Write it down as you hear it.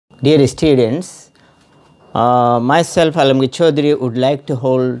Dear students, myself Alamgir Chowdhury would like to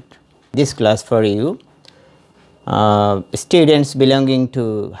hold this class for you. Students belonging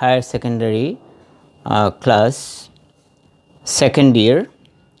to higher secondary class, second year,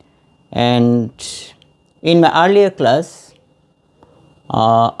 and in my earlier class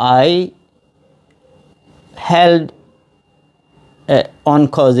I held on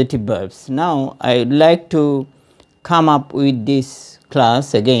causative verbs. Now I would like to come up with this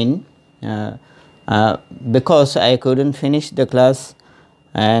class again because I couldn't finish the class,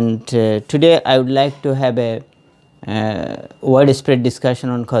 and today I would like to have a widespread discussion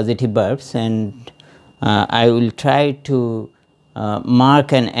on causative verbs, and I will try to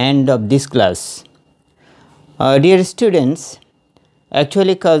mark an end of this class. Dear students,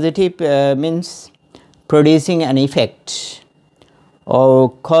 actually causative means producing an effect or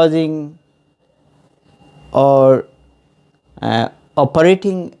causing or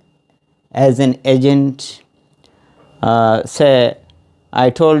operating as an agent. Say, I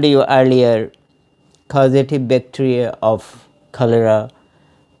told you earlier, causative bacteria of cholera,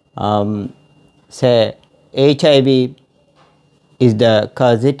 say HIV is the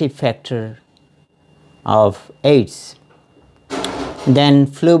causative factor of AIDS. Then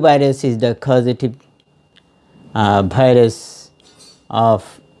flu virus is the causative virus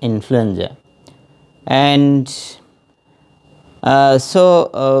of influenza. And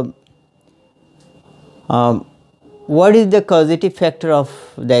what is the causative factor of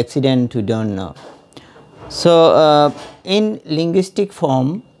the accident? We don't know. So in linguistic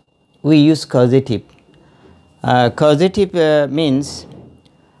form we use causative. Causative means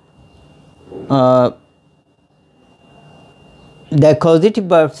the causative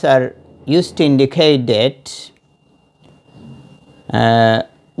verbs are used to indicate that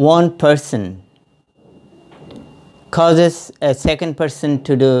one person causes a second person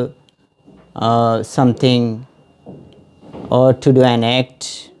to do something or to do an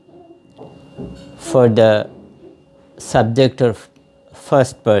act for the subject of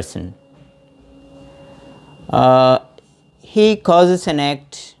first person. He causes an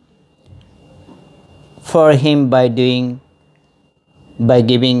act for him by doing, by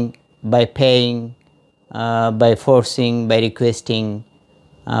giving, by paying, by forcing, by requesting,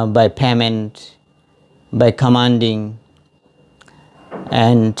 by payment, by commanding.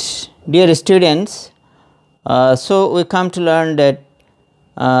 And dear students, so we come to learn that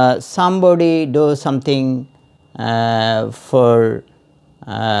somebody does something for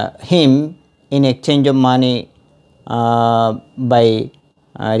him in exchange of money, by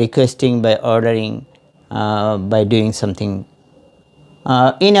requesting, by ordering, by doing something.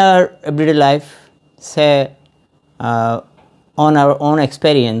 In our everyday life, say on our own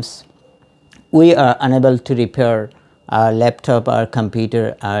experience, we are unable to repair our laptop, our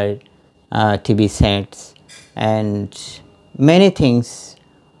computer, our TV sets, and many things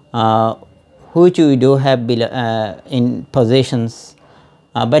which we do have in possessions,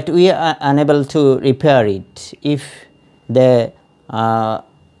 but we are unable to repair it. If they are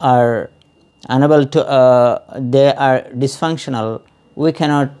unable to, they are dysfunctional, we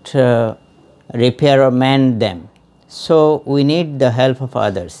cannot repair or mend them. So we need the help of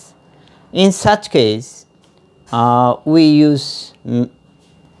others. In such case, we use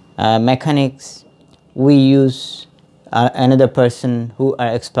mechanics, we use another person who are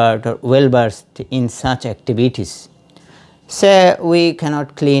expert or well versed in such activities. Say we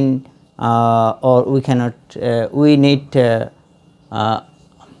cannot clean or we cannot, we need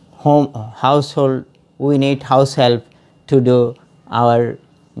household, we need house help to do our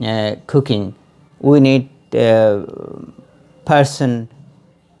cooking. We need person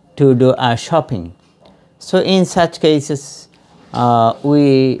to do our shopping. So in such cases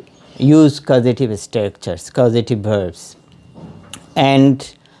we use causative structures, causative verbs,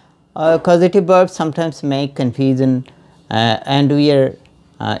 and causative verbs sometimes make confusion, and we are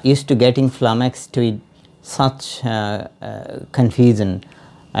used to getting flummoxed with such confusion.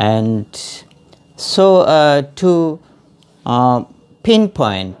 And so to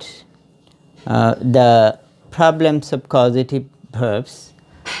pinpoint the problems of causative verbs,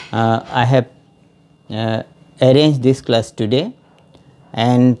 I have arranged this class today,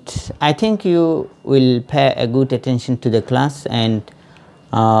 and I think you will pay a good attention to the class, and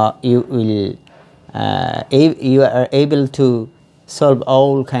you will you are able to solve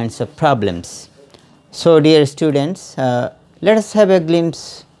all kinds of problems. So dear students, let us have a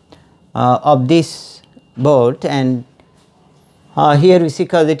glimpse of this board, and here we see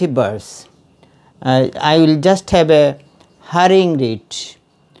causative verbs. I will just have a hurrying read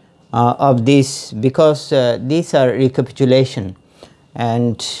of this because these are recapitulation,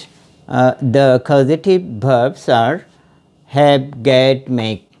 and the causative verbs are have, get,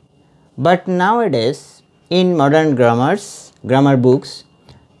 make. But nowadays in modern grammar books,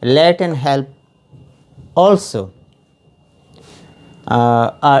 let and help also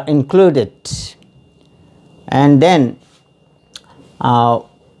are included. And then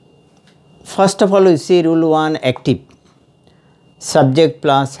first of all, we see rule 1, active. Subject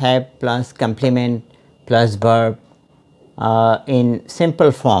plus have plus complement plus verb in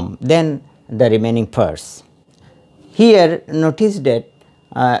simple form, then the remaining parts. Here notice that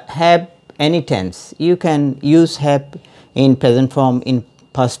have any tense. You can use have in present form, in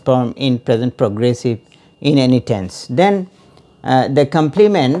past form, in present progressive, in any tense. Then the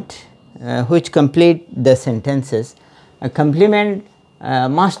complement which complete the sentences, a complement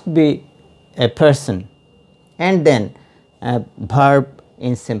must be a person, and then verb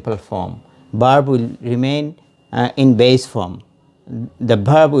in simple form. Verb will remain in base form. The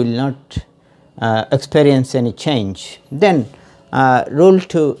verb will not experience any change. Then rule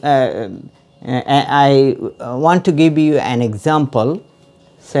 2, I want to give you an example.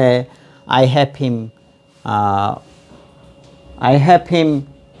 Say I have him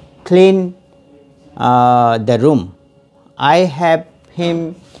clean the room. I have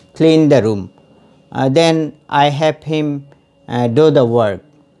him clean the room. Then I have him do the work.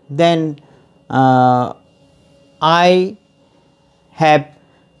 Then I have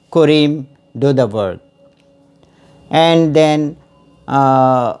Karim do the work. And then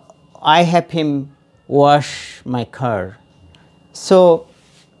I have him wash my car. So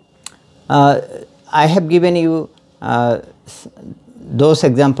I have given you those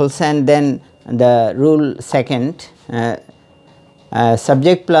examples, and then the rule 2,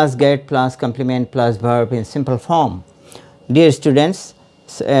 subject plus get plus complement plus verb in simple form. Dear students,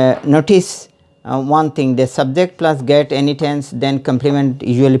 notice one thing: the subject plus get any tense, then complement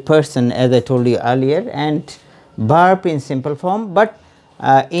usually person, as I told you earlier, and verb in simple form. But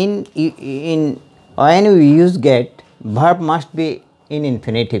in when we use get, verb must be in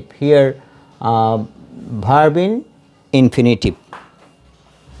infinitive. Here verb in infinitive,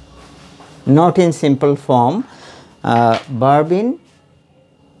 not in simple form. Verb in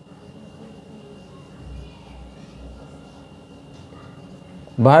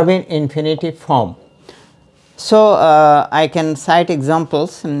infinitive form. So I can cite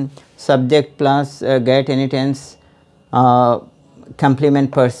examples: subject plus get any tense,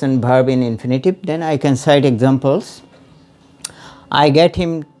 complement person, verb in infinitive. Then I can cite examples. I get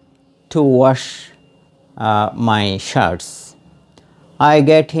him to wash my shirts. I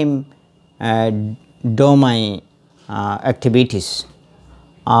get him do my activities.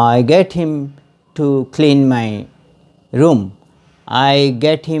 I get him to clean my room. I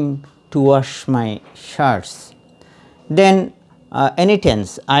get him to wash my shirts. Then any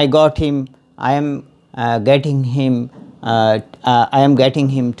tense: I got him, I am getting him, I am getting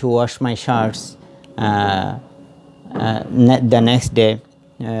him to wash my shirts the next day.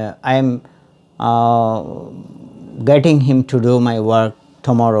 I am getting him to do my work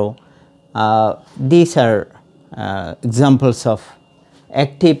tomorrow. These are examples of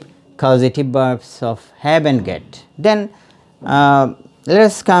active causative verbs of have and get. Then let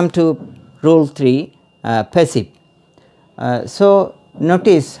us come to rule 3, passive. So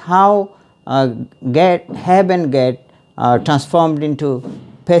notice how get, have and get are transformed into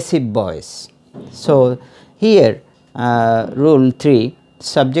passive voice. So here rule 3,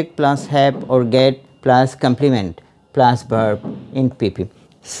 subject plus have or get plus complement plus verb in PP.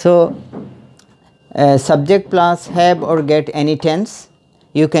 So subject plus have or get any tense.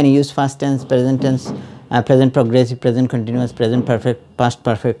 You can use past tense, present tense, present progressive, present continuous, present perfect, past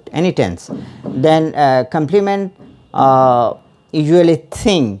perfect, any tense. Then complement usually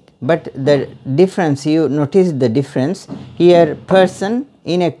thing, but the difference, you notice the difference here. Person,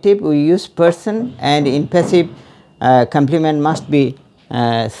 in active we use person, and in passive complement must be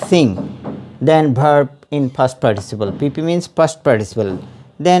thing. Then verb in past participle, PP means past participle.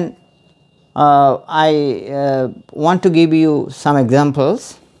 Then I want to give you some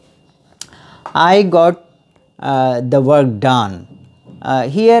examples. I got the work done.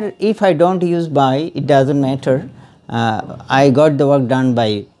 Here if I don't use by, it does not matter. I got the work done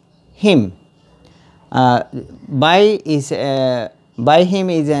by him. By by him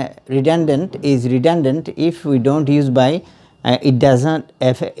is redundant. If we don't use by, it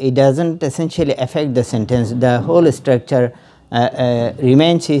doesn't essentially affect the sentence. The whole structure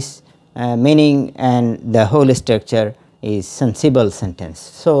remains its meaning, and the whole structure is sensible sentence.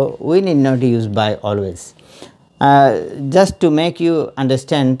 So we need not use by always. Just to make you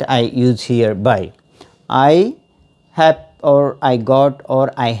understand, I use here by. I have or I got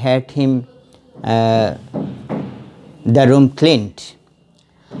or I had him the room cleaned.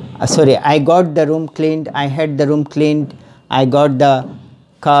 Sorry, I got the room cleaned, I had the room cleaned, I got the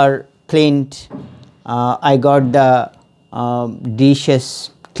car cleaned, I got the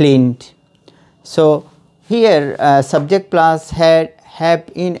dishes cleaned. So here subject plus had,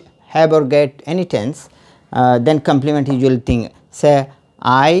 have or get any tense, then complement usual thing. Say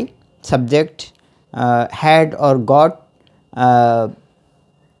I subject had or got the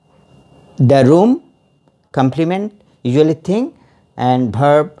room, complement usually thing, and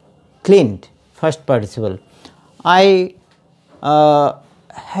verb cleaned, first participle. I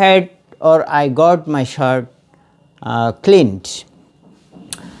had or I got my shirt cleaned.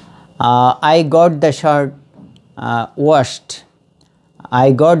 I got the shirt washed.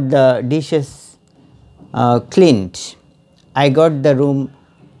 I got the dishes cleaned. I got the room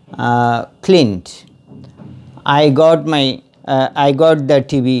cleaned. I got my I got the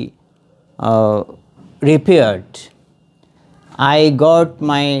TV repaired. I got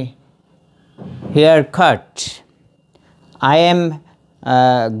my hair cut. I am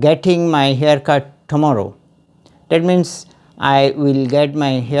getting my hair cut tomorrow. That means I will get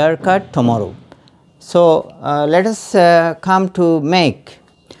my hair cut tomorrow. So let us come to make.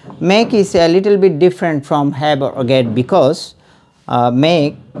 Make is a little bit different from have or get, because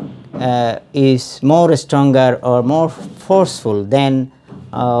make is more stronger or more forceful than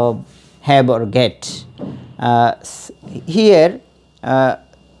have or get. Here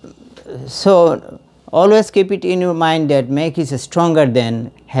so always keep it in your mind that make is stronger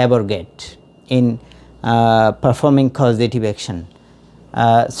than have or get in performing causative action.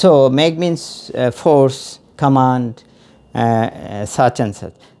 So make means force, command, such and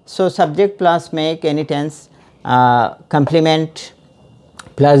such. So subject plus make any tense, complement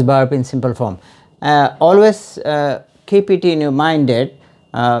plus verb in simple form. Always keep it in your mind that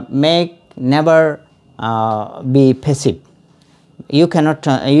make never be passive. You cannot,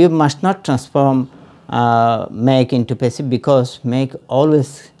 you must not transform make into passive, because make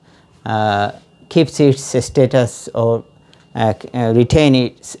always keeps its status or retain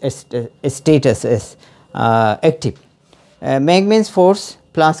its status as active. Make means force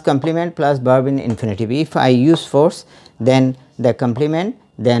plus complement plus verb in infinitive. If I use force, then the complement,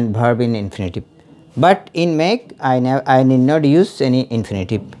 then verb in infinitive. But in make, I need not use any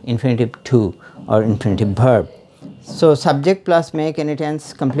infinitive, infinitive to or infinitive verb. So subject plus make any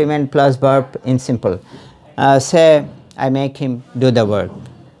tense, complement plus verb in simple. Say I make him do the work.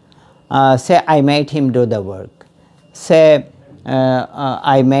 Say I made him do the work. Say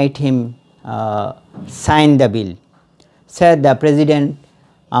I made him sign the bill. Say the president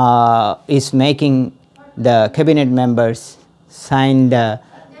is making the cabinet members sign the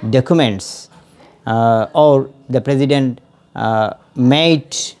documents, or the president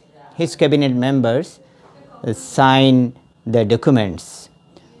made his cabinet members sign the documents.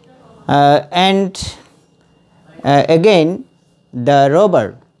 And again, the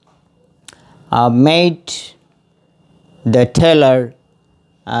robber made the teller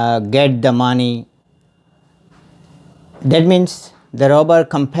get the money. That means the robber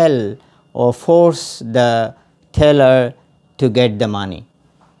compel or force the teller to get the money.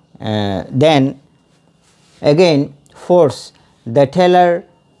 Then again force, the teller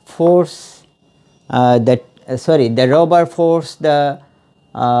force the robber forced the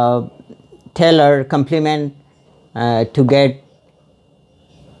teller, complement, to get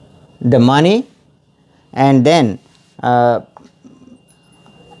the money, and then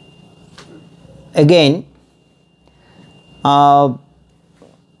again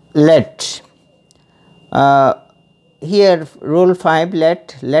let. Here rule 5,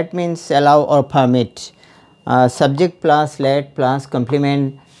 let means allow or permit. Subject plus let plus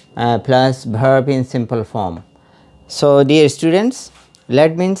complement plus verb in simple form. So dear students,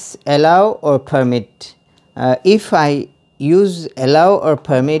 let means allow or permit. If I use allow or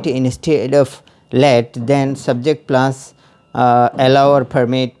permit instead of let, then subject plus allow or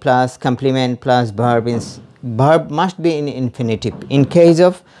permit plus complement plus verb must be in infinitive in case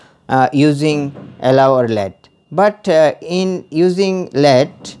of using allow or let. But in using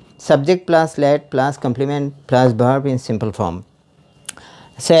let, subject plus let plus complement plus verb in simple form.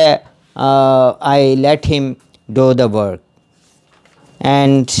 Say I let him do the work,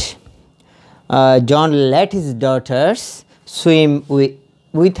 and John let his daughters swim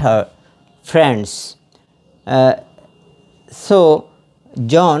with her friends. So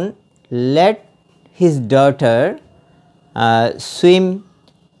John let his daughter swim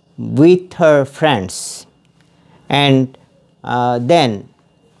with her friends, and then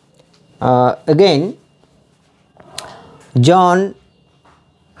again John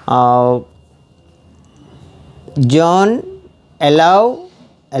John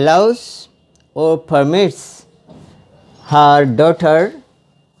allows or permits her daughter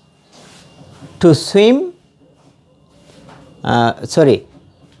to swim.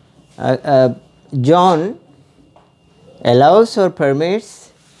 John allows or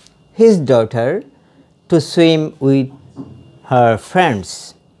permits his daughter to swim with her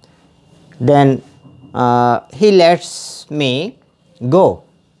friends. Then he lets me go.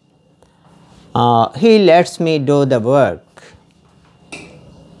 He lets me do the work.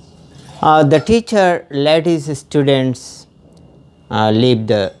 The teacher let his students leave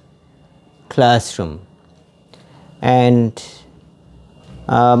the classroom, and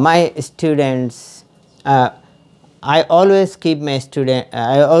my students, I always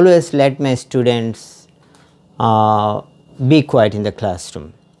let my students be quiet in the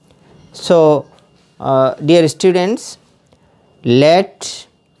classroom. So, dear students, let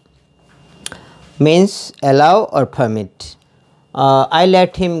means allow or permit. I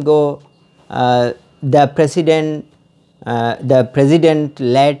let him go. The president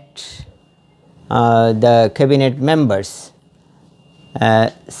let the cabinet members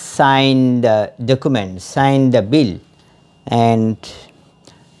sign the document, sign the bill, and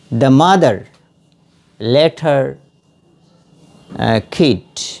the mother let her kid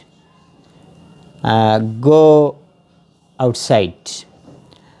go outside.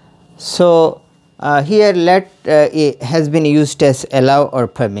 So, here let has been used as allow or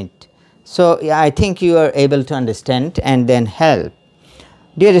permit. So, I think you are able to understand. And then help.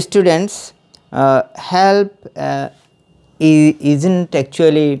 Dear students, help isn't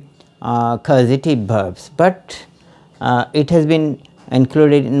actually causative verbs, but it has been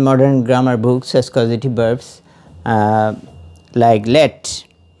included in modern grammar books as causative verbs, like let.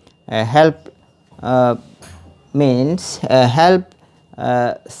 Help means help,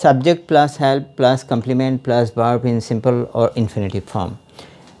 subject plus help plus complement plus verb in simple or infinitive form.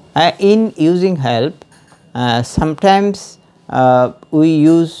 In using help, sometimes we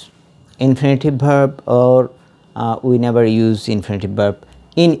use infinitive verb, or we never use infinitive verb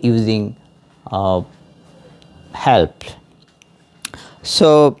in using help.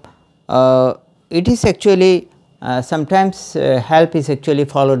 So, it is actually sometimes help is actually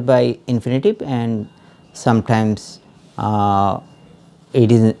followed by infinitive, and sometimes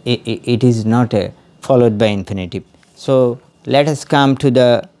it is not followed by infinitive. So, let us come to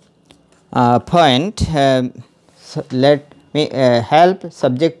the point. So let me help,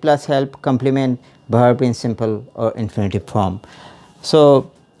 subject plus help, complement, verb in simple or infinitive form. So,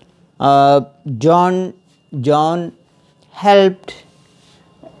 John helped.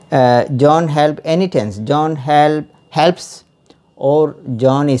 John helped any tense. John helps, or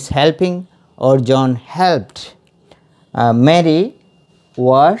John is helping, or John helped Mary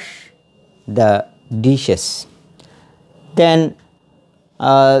wash the dishes. Then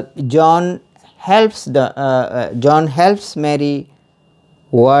John helps Mary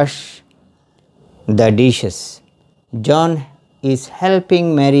wash the dishes. John is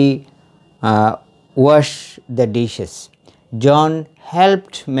helping Mary wash the dishes. John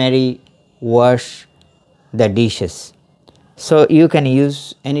helped Mary wash the dishes. So, you can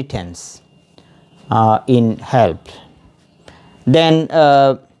use any tense in help. Then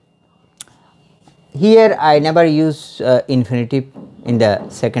here I never use infinitive in the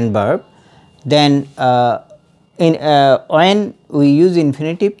second verb. Then when we use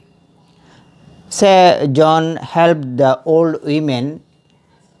infinitive, say John helped the old woman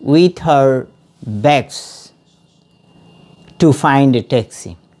with her bags to find a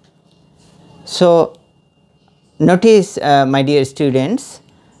taxi. So, notice my dear students,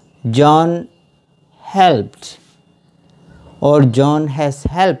 John helped, or John has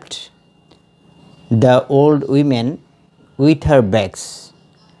helped the old woman with her bags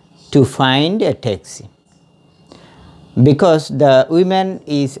to find a taxi. Because the woman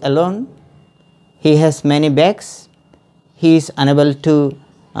is alone, he has many bags, he is unable to,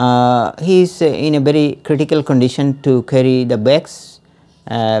 he is in a very critical condition to carry the bags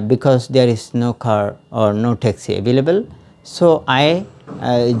because there is no car or no taxi available. So,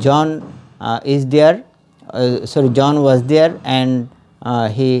 John is there, John was there, and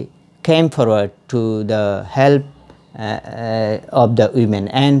he came forward to the help of the women,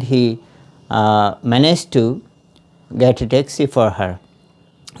 and he managed to get a taxi for her.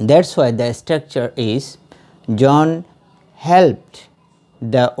 That is why the structure is John helped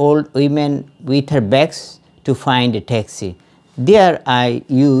the old woman with her bags to find a taxi. There I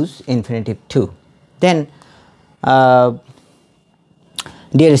use infinitive too. Then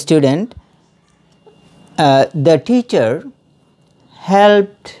dear student, the teacher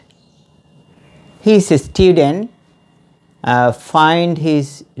helped his student find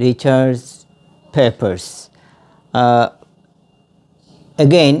his research papers.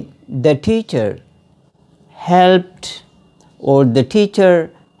 Again, the teacher helped, or the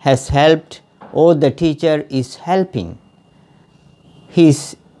teacher has helped, or the teacher is helping.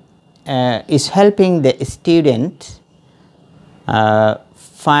 Is helping the student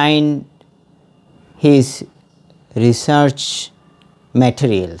find his research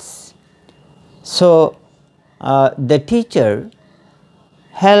materials. So, the teacher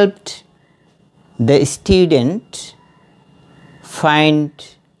helped the student find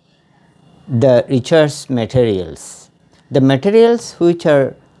the research materials, the materials which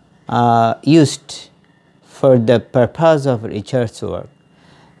are used for the purpose of research work.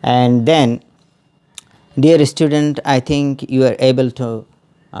 And then, dear student, I think you are able to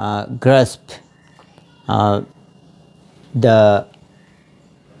grasp the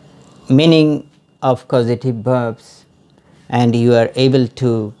meaning of causative verbs, and you are able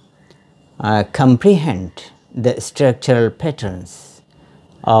to comprehend the structural patterns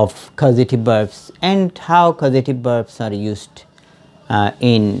of causative verbs and how causative verbs are used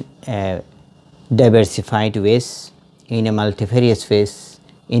in diversified ways, in a multifarious ways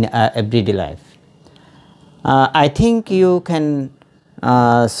in our everyday life. I think you can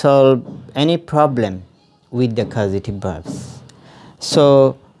solve any problem with the causative verbs.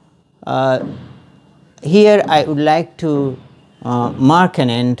 So, here I would like to mark an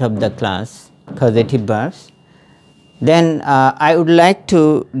end of the class, causative verbs. Then I would like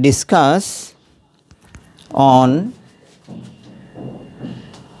to discuss on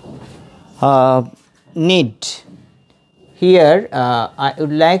need. Here I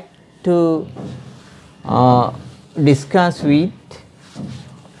would like to discuss with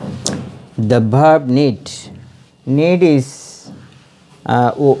the verb need. Need is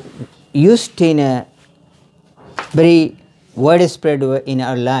used in a very widespread way in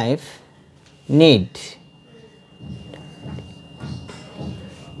our life. Need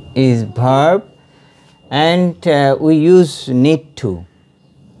is verb, and we use need to.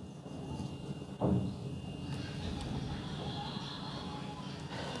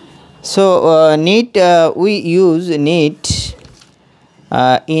 So, need we use need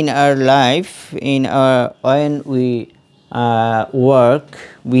in our life, in our when we work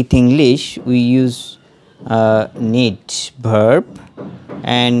with English, we use need verb.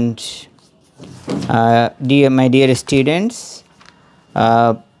 And my dear students,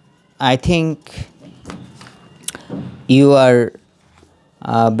 I think you are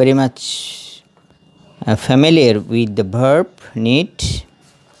very much familiar with the verb need.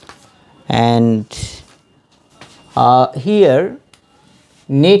 And here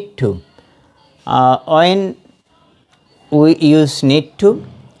need to, when we use need to,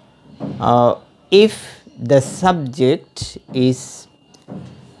 if the subject is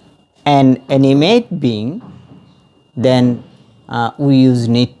an animate being, then we use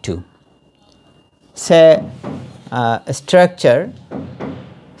need to. Say structure,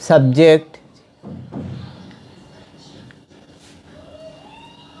 subject,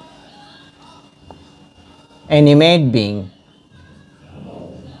 animate being,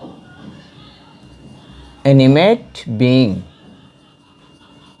 animate being,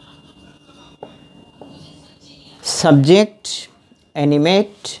 subject,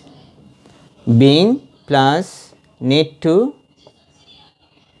 animate being plus need to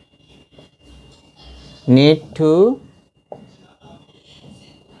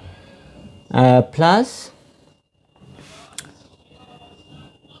plus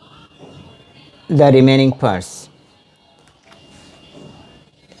the remaining parts.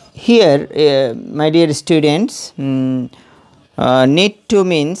 Here, my dear students, need to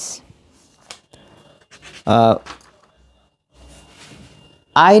means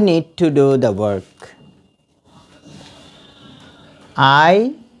I need to do the work.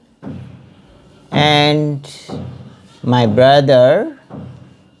 I and my brother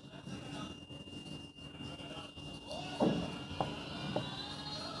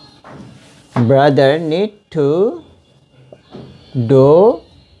need to do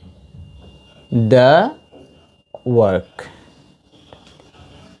the work.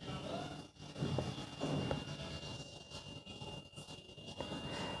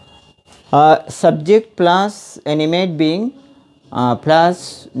 Subject plus animate being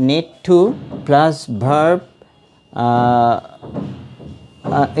plus need to plus verb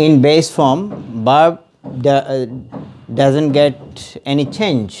in base form, verb doesn't get any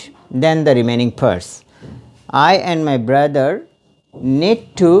change, then the remaining parts. I and my brother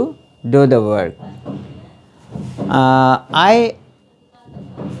need to do the work. I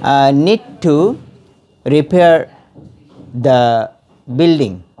need to repair the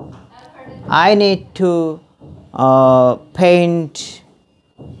building. I need to paint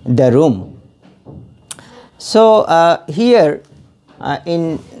the room. So here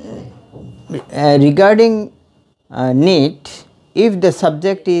in regarding need, if the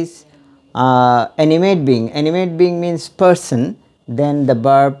subject is animate being means person, then the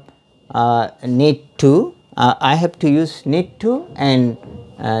verb need to, I have to use need to, and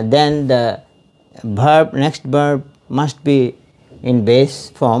then the verb, next verb must be in base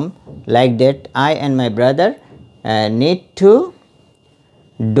form, like that. I and my brother need to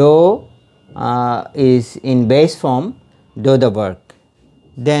do is in base form, do the work.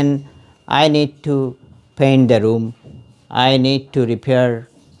 Then I need to paint the room, I need to repair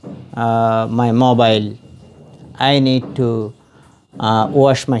my mobile, I need to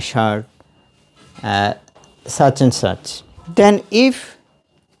wash my shirt, such and such. Then if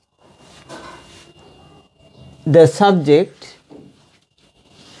the subject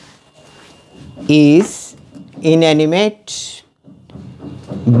is inanimate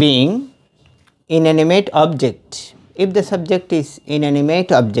being, inanimate object, if the subject is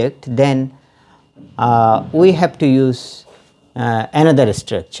inanimate object, then we have to use another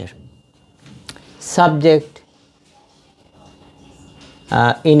structure. Subject,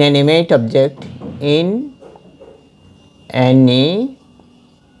 inanimate object, in any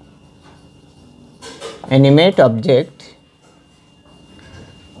animate object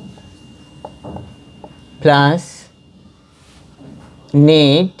plus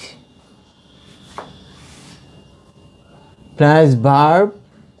need plus verb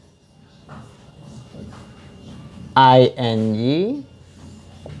ing,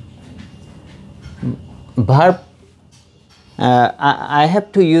 verb I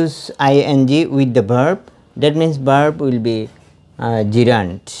have to use ing with the verb, that means verb will be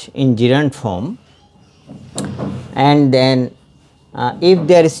gerund, in gerund form. And then if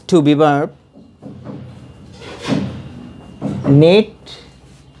there is to be verb, need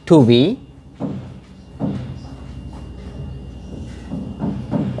to be,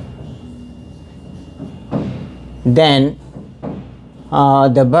 then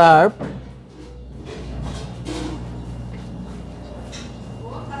the verb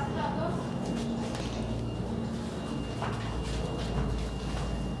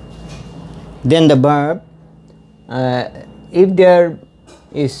if there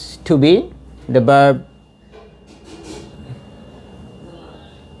is to be, the verb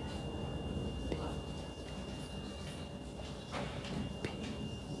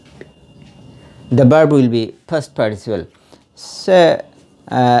will be first participle. So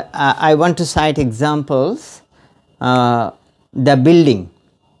I want to cite examples. The building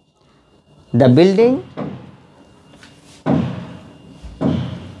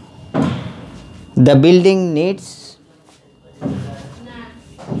needs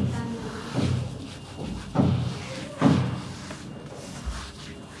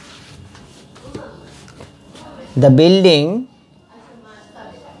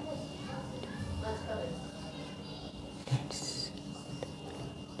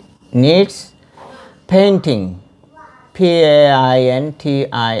needs painting, painting,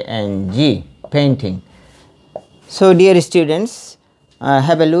 painting. So dear students,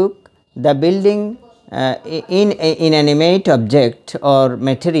 have a look. The building in inanimate object or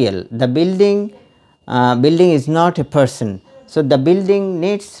material, the building is not a person, so the building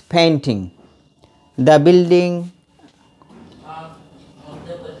needs painting. The building,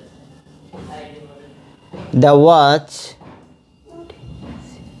 the watch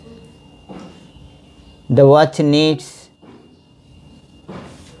needs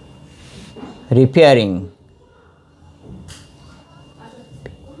repairing.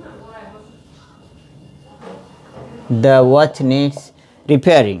 The watch needs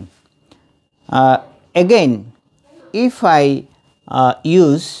repairing. Again, if I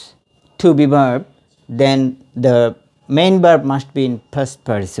use to be verb, then the main verb must be in first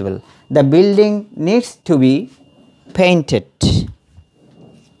participle. The building needs to be painted.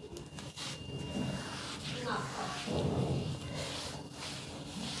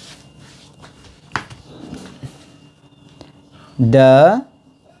 The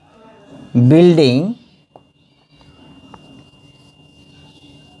building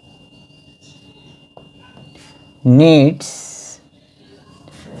needs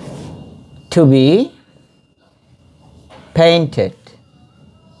to be painted,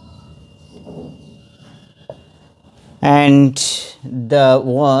 and the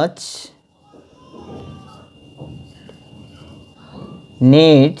watch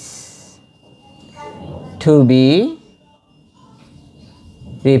needs to be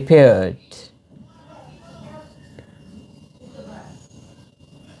repaired.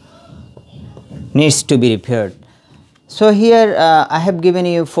 Needs to be repaired. So here I have given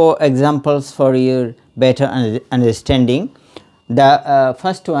you 4 examples for your better understanding. The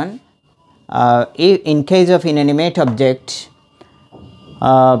first one, in case of inanimate object,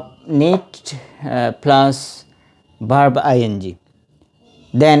 need plus verb ing,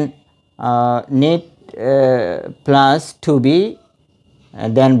 then need plus to be,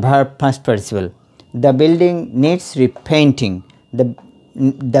 then verb past participle. The building needs repainting,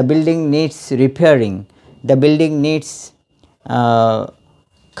 the building needs repairing, the building needs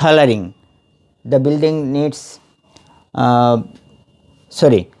coloring, the building needs the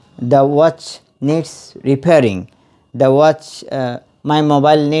watch needs repairing, the watch my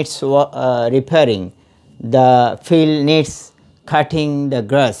mobile needs repairing, the field needs cutting the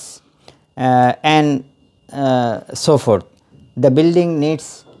grass, and so forth. The building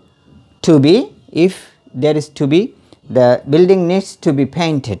needs to be, if there is to be, the building needs to be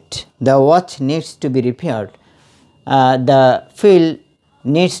painted, the watch needs to be repaired, the field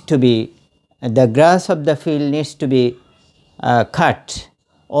needs to be, the grass of the field needs to be cut,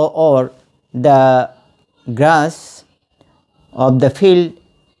 or the grass of the field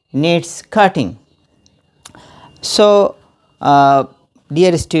needs cutting. So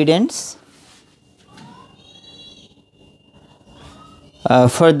dear students,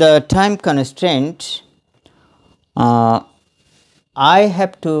 for the time constraint, I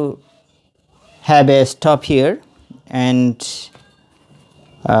have to have a stop here, and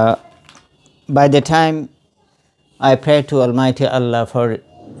by the time I pray to Almighty Allah for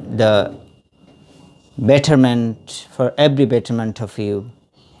the betterment, for every betterment of you,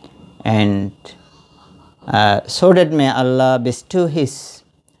 and so that may Allah bestow His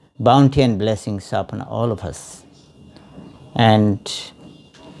bounty and blessings upon all of us. And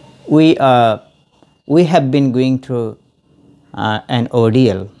we have been going through an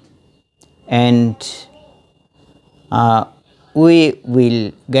ordeal, and we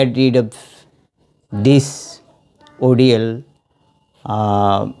will get rid of this ordeal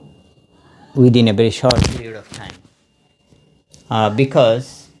within a very short period of time,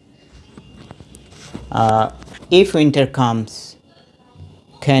 because if winter comes,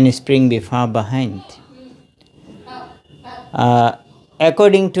 can spring be far behind?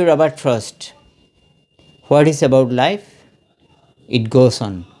 According to Robert Frost, what is about life? It goes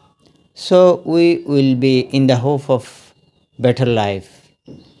on. So we will be in the hope of better life.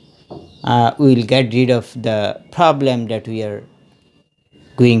 We will get rid of the problem that we are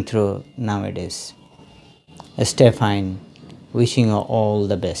going through nowadays. Stay fine. Wishing you all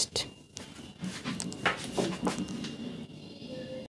the best.